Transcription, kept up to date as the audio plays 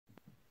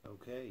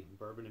Okay,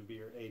 Bourbon and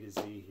Beer A to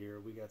Z here.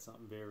 We got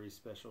something very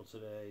special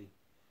today.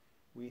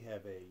 We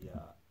have a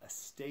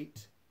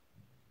estate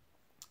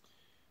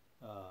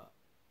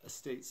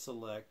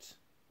select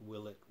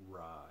Willett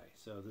rye.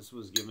 So this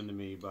was given to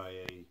me by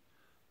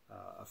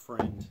a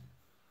friend,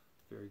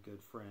 very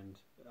good friend.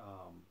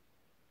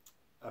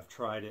 I've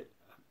tried it.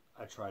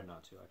 I tried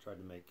not to. I tried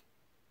to make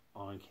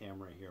on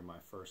camera here my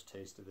first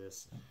taste of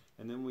this.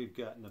 And then we've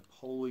got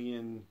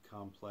Napoleon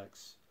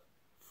Complex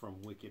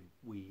from Wicked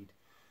Weed.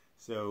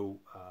 So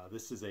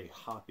this is a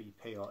hoppy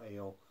pale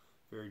ale,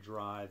 very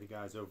dry. The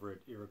guys over at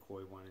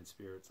Iroquois Wine and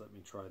Spirits let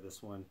me try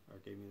this one, or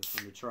gave me this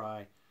one to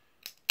try.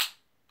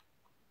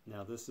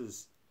 Now this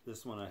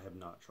one I have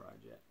not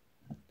tried yet.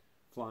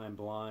 Flying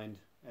blind,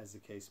 as the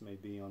case may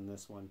be on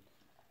this one.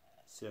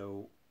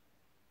 So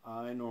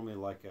I normally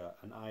like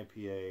an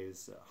IPA,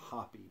 is a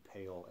hoppy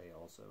pale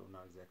ale, so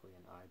not exactly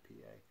an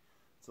IPA.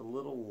 It's a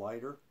little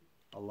lighter,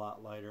 a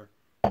lot lighter,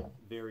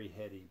 very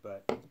heady,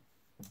 but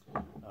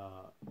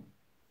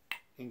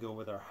and go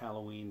with our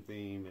Halloween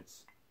theme.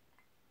 It's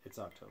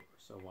October,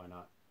 so why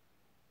not?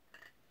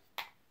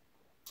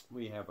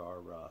 We have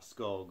our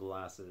skull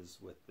glasses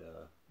with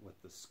the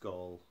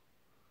skull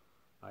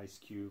ice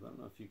cube. I don't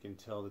know if you can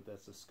tell that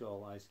that's a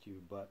skull ice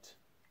cube, but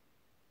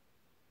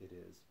it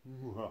is.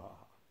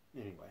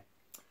 Anyway,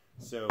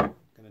 so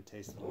gonna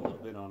taste it a little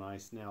bit on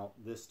ice. Now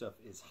this stuff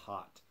is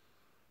hot.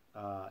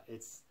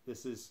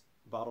 This is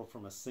bottled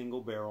from a single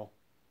barrel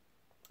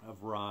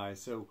of rye,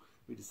 so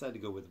we decided to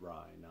go with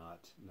rye,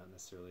 not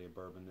necessarily a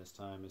bourbon this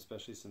time,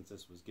 especially since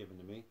this was given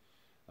to me.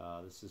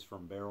 This is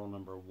from barrel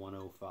number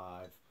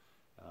 105.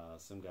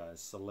 Some guys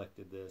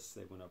selected this.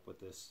 They went up with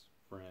this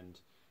friend,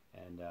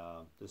 and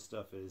this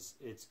stuff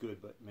it's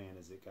good, but man,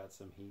 has it got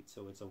some heat.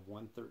 So it's a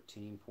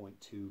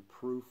 113.2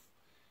 proof.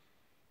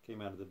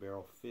 Came out of the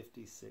barrel,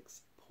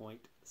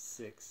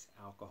 56.6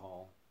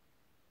 alcohol.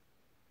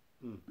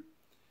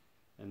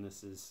 And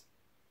this is,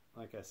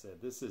 like I said,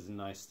 this is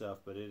nice stuff,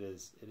 but it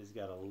has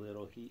got a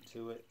little heat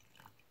to it.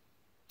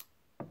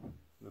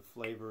 The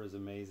flavor is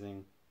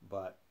amazing,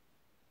 but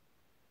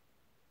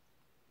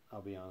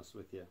I'll be honest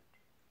with you,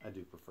 I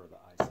do prefer the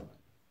ice on it.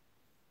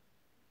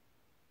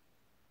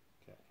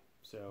 Okay,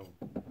 so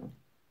I'm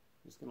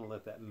just going to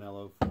let that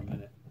mellow for a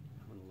minute.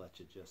 I'm going to let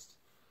you just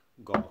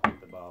gulp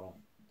at the bottle.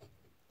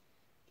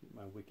 Keep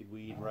my Wicked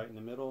Weed right in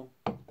the middle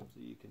so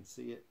you can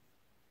see it.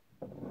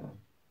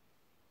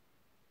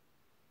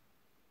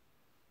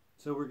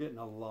 So we're getting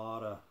a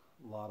lot of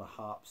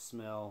hop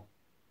smell,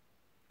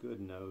 good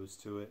nose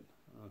to it.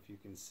 I don't know if you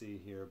can see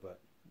here, but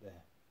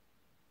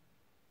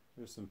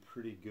there's some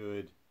pretty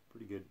good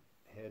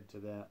head to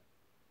that.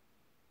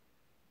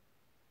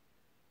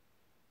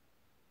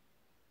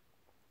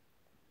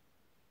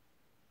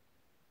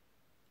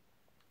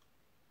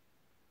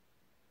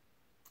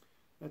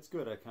 That's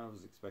good. I kind of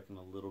was expecting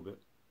a little bit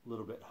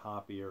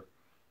hoppier.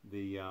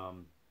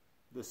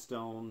 The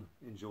Stone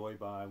Enjoy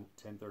by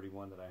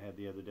 1031 that I had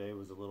the other day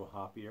was a little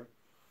hoppier.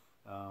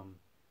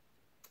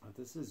 But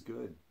this is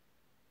good.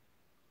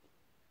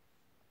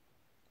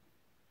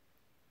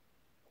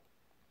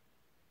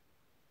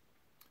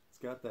 It's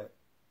got that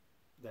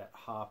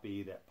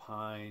hoppy, that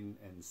pine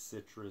and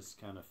citrus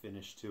kind of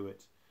finish to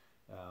it.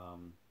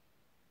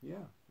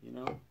 Yeah, you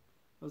know,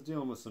 I was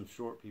dealing with some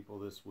short people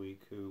this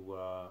week who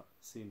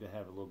seem to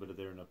have a little bit of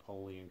their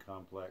Napoleon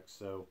complex,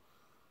 so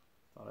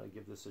thought I'd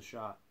give this a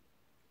shot.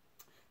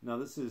 Now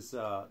this is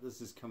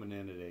coming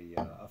in at a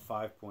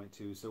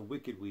 5.2. So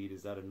Wicked Weed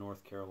is out of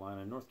North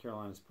Carolina. North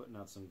Carolina's putting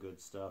out some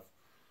good stuff.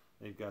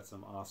 They've got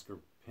some Oscar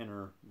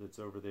Pinner that's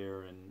over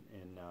there in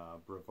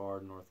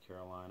Brevard, North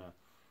Carolina.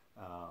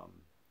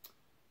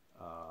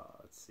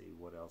 Let's see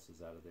what else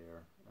is out of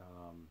there.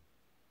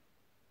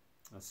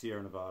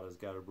 Sierra Nevada's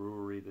got a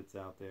brewery that's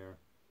out there,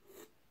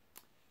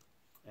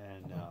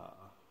 and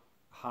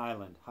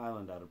Highland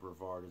out of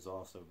Brevard is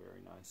also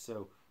very nice.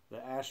 So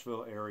the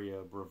Asheville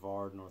area,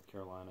 Brevard, North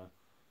Carolina,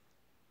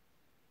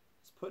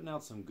 is putting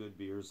out some good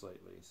beers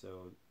lately.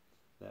 So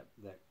that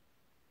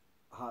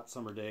hot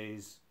summer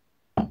days,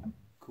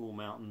 cool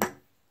mountain,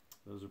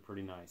 those are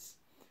pretty nice.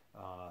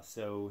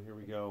 So here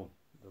we go,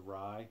 the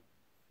rye,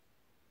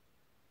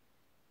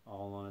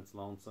 all on its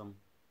lonesome.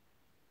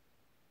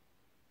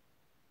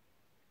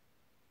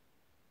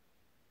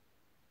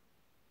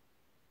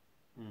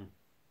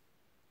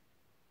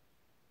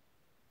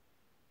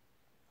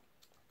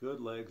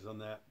 Good legs on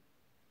that.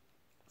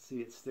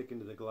 See it sticking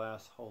to the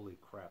glass. Holy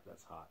crap,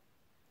 that's hot.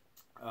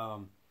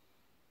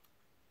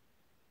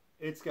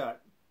 It's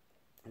got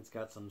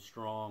some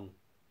strong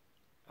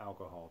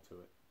alcohol to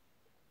it.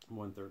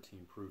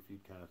 113 proof,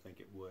 you'd kind of think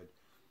it would,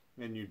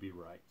 and you'd be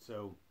right.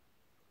 So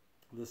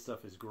this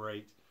stuff is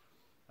great.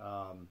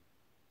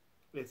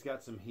 It's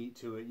got some heat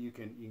to it. You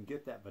can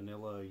get that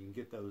vanilla. You can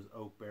get those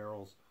oak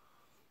barrels.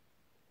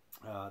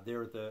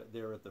 They're at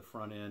the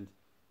front end,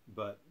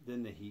 but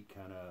then the heat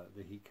kind of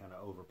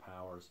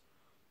overpowers.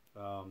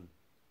 Kind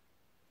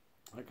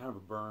of a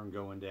burn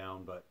going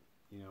down, but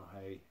you know,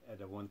 hey, at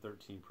a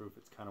 113 proof,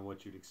 it's kind of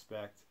what you'd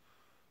expect.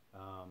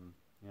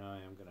 You know, I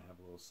am going to have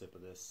a little sip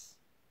of this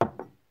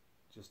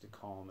just to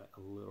calm it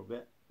a little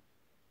bit.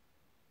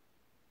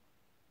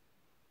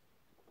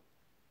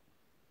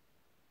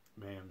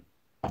 Man,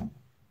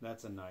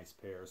 that's a nice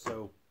pair.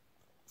 So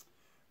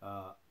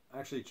I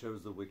actually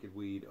chose the Wicked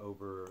Weed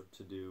over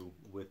to do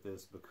with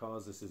this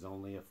because this is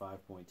only a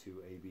 5.2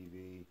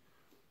 ABV.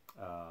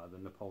 The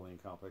Napoleon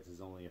Complex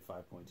is only a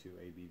 5.2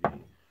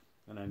 ABV,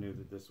 and I knew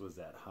that this was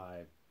that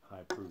high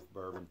proof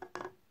bourbon.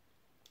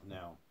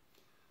 Now,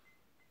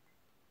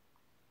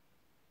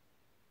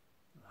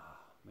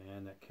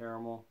 man, that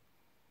caramel,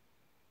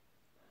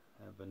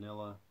 that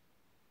vanilla.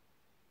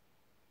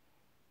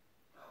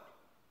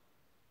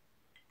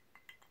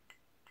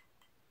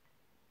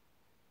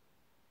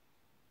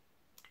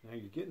 Now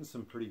you're getting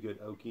some pretty good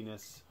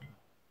oakiness.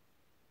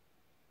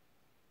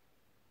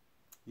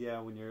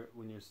 Yeah, when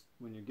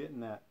you're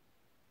getting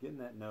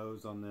that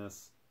nose on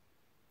this,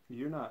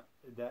 you're not,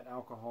 that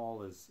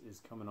alcohol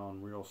is coming on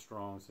real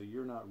strong, so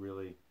you're not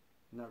really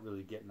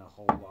getting a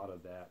whole lot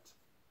of that.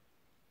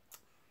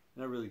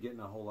 You're not really getting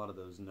a whole lot of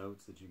those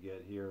notes that you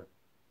get here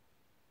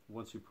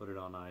once you put it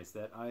on ice.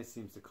 That ice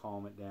seems to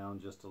calm it down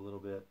just a little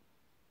bit.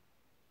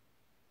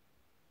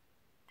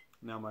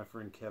 Now my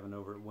friend Kevin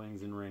over at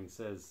Wings and Rings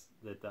says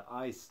that the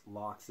ice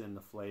locks in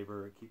the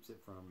flavor. It keeps it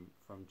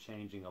from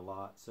changing a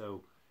lot.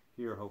 So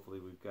here hopefully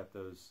we've got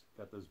those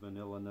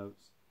vanilla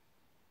notes.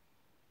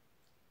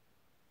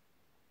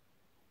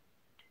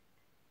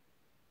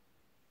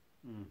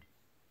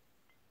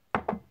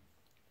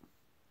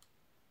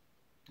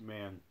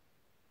 Man,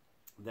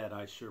 that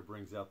ice sure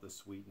brings out the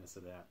sweetness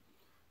of that.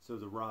 So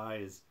the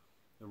rye's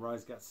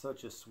got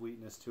such a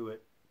sweetness to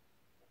it.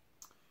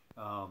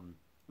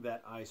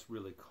 That ice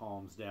really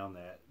calms down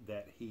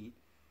that heat.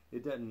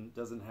 It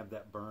doesn't have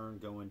that burn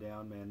going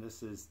down, man.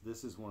 This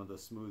is one of the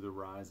smoother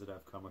ryes that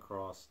I've come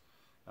across.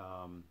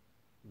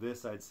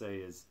 This I'd say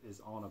is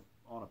on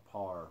a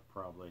par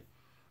probably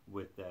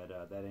with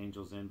that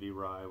Angel's Envy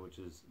rye, which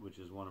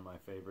is one of my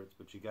favorites.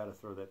 But you got to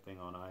throw that thing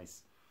on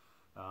ice.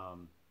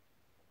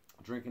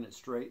 Drinking it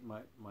straight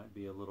might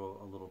be a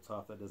little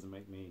tough. That doesn't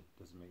make me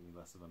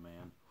less of a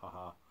man.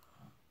 Haha.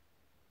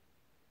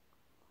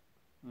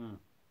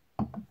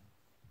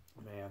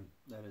 Man,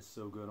 that is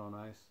so good on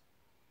ice.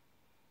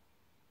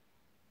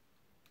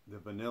 The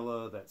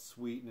vanilla, that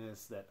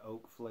sweetness, that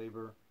oak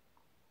flavor.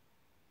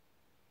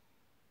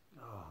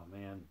 Oh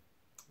man,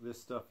 this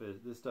stuff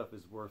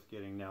is worth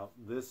getting. Now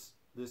this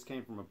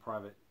came from a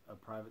private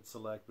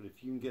select, but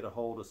if you can get a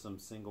hold of some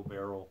single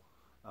barrel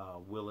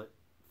Willett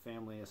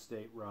Family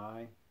Estate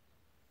rye,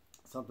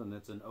 something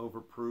that's an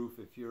overproof,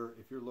 if your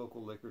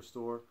local liquor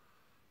store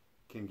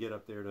can get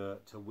up there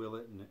to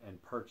Willett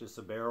and purchase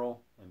a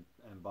barrel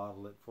and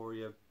bottle it for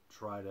you,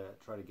 try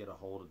to get a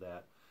hold of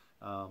that.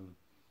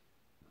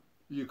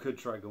 You could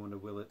try going to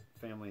Willett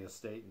Family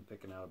Estate and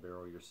picking out a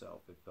barrel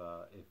yourself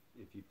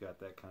if you've got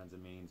that kinds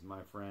of means.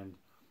 My friend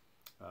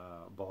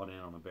bought in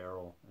on a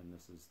barrel, and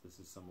this is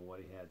some of what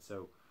he had.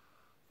 So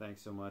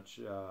thanks so much.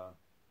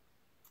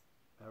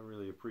 I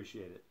really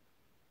appreciate it.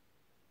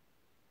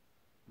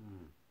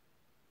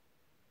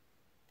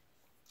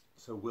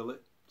 So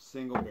Willett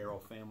Single Barrel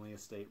Family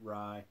Estate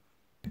Rye,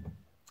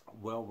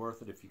 well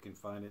worth it if you can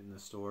find it in the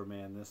store,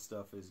 man. This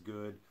stuff is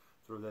good.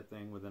 Throw that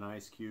thing with an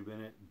ice cube in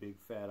it, big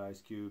fat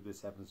ice cube.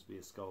 This happens to be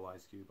a Skull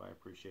ice cube. I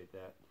appreciate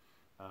that.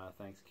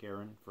 Thanks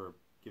Karen for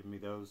giving me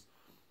those.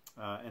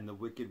 And the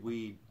Wicked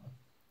Weed,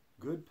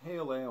 good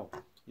pale ale.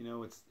 You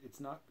know, it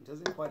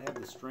doesn't quite have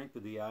the strength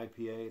of the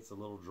IPA. It's a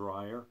little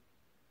drier,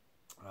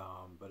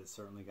 but it's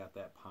certainly got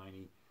that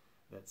piney,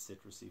 that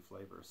citrusy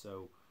flavor.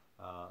 So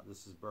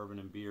this is Bourbon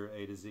and Beer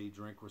A to Z.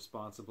 Drink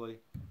responsibly.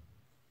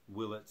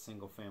 Willett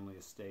Single Family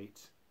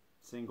Estate,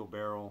 single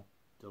barrel,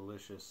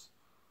 delicious,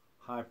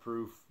 high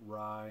proof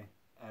rye,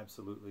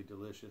 absolutely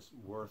delicious,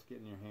 worth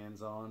getting your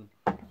hands on.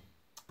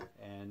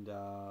 And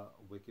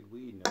Wicked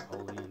Weed,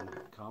 Napoleon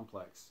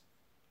Complex.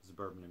 This is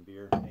Bourbon and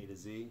Beer A to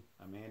Z.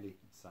 I'm Andy,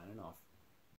 signing off.